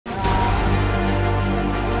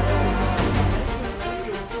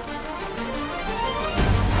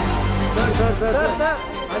Did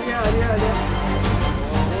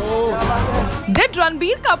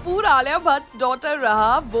Ranbir Kapoor Alia Bhatt's daughter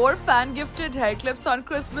Raha wore fan-gifted hair clips on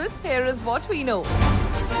Christmas? Here is what we know.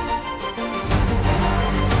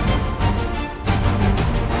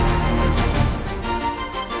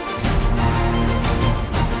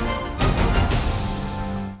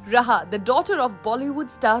 Raha, the daughter of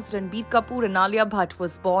Bollywood stars Ranbir Kapoor and Alia Bhatt,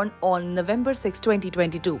 was born on November 6,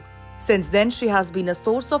 2022. Since then, she has been a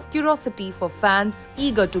source of curiosity for fans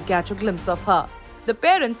eager to catch a glimpse of her. The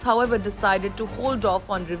parents, however, decided to hold off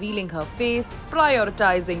on revealing her face,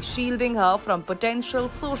 prioritizing shielding her from potential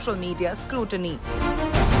social media scrutiny.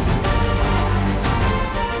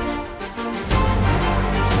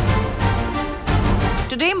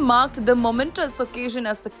 Today marked the momentous occasion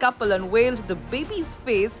as the couple unveiled the baby's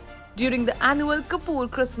face during the annual Kapoor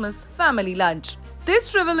Christmas family lunch.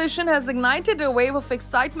 This revelation has ignited a wave of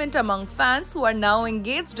excitement among fans who are now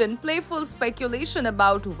engaged in playful speculation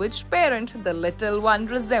about which parent the little one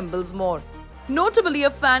resembles more. Notably,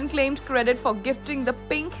 a fan claimed credit for gifting the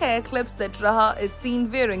pink hair clips that Raha is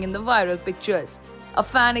seen wearing in the viral pictures. A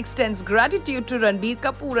fan extends gratitude to Ranbir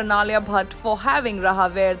Kapoor and Alia Bhatt for having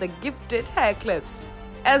Raha wear the gifted hair clips.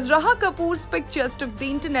 As Raha Kapoor's pictures took the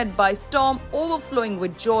internet by storm, overflowing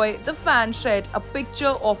with joy, the fan shared a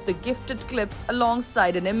picture of the gifted clips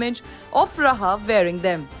alongside an image of Raha wearing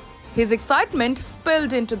them. His excitement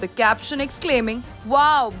spilled into the caption exclaiming,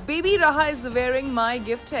 "Wow, baby Raha is wearing my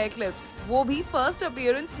gift hair clips. वो भी first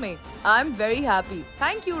appearance में. I'm very happy.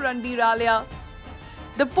 Thank you Ranbir Alia."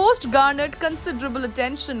 The post garnered considerable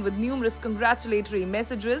attention with numerous congratulatory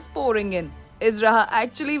messages pouring in. Is Raha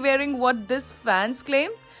actually wearing what this fans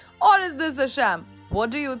claims, or is this a sham?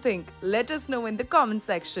 What do you think? Let us know in the comment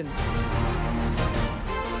section.